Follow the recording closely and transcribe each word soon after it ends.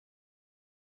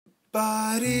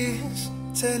Bariz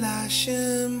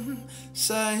telaşım,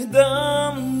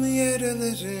 saydam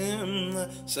yaralarımla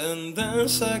senden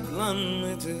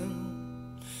saklanmadım.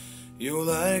 Yol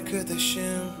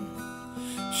arkadaşım,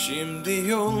 şimdi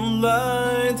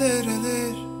yollar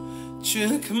daralır.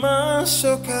 Çıkma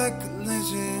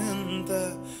sokaklarında,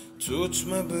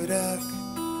 tutma bırak,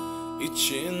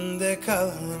 içinde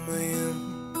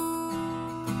kalmayın.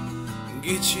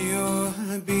 Geçiyor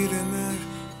bir ömür,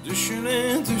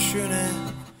 düşüne düşüne,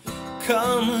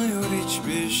 kalmıyor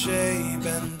hiçbir şey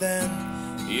benden,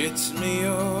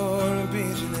 yetmiyor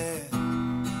birine.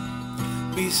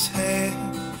 Biz hep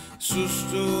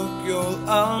sustuk, yol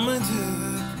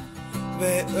almadık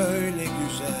ve öyle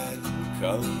güzel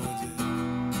kalmadı.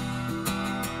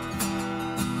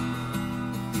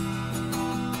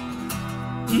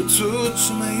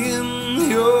 Tutmayın,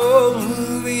 yol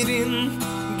verin,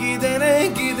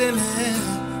 gidene gidene,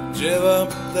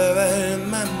 cevap da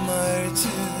vermem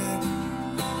artık.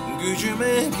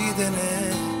 Gücüme gidene,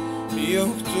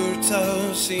 yoktur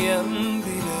tavsiyem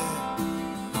bile.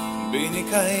 Beni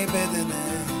kaybedene,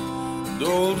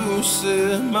 doldu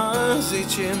sığmaz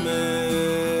içime.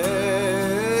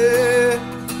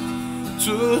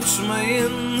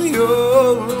 Tutmayın,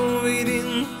 yol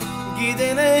verin,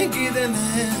 gidene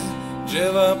gidene,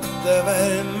 cevap da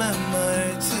vermem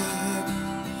artık.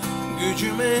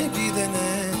 Gücüme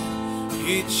gidene,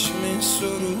 hiç mi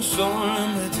soru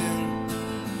sormadın?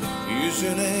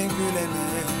 Yüzüne gülene,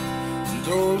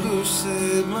 doldu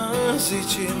sığmaz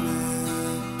içime.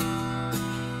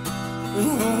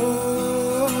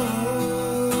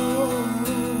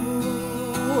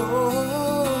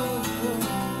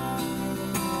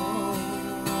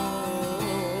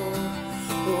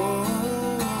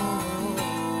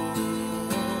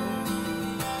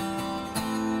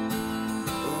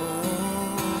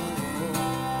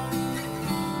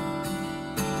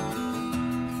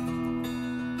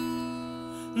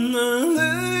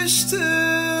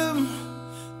 Alıştım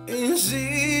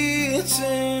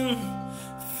eziyetin,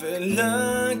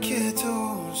 felaket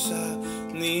olsa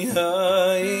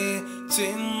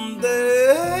nihayetinde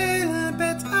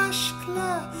elbet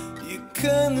aşkla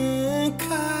yıkanır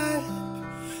kalp.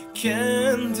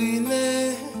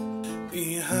 Kendine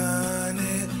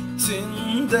ihanetinde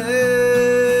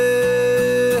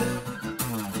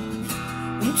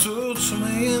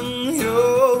tutmayın,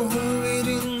 yol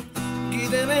verin,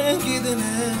 gidene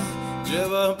gidene,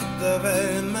 cevap da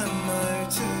vermem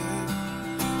artık.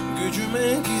 Gücüme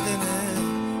gidene,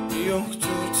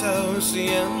 yoktur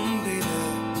tavsiyem bile.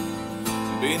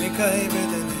 Beni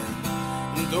kaybedene,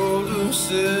 doldu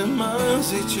sığmaz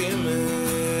içime.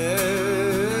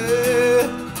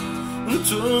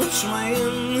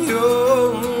 Tutmayın,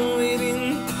 yol verin,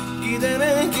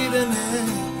 gidene gidene,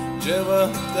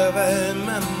 cevap da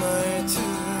vermem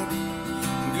artık.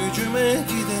 Gücüme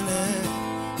gidene,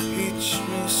 hiç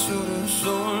mi soru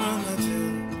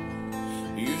sormadın?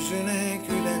 Yüzüne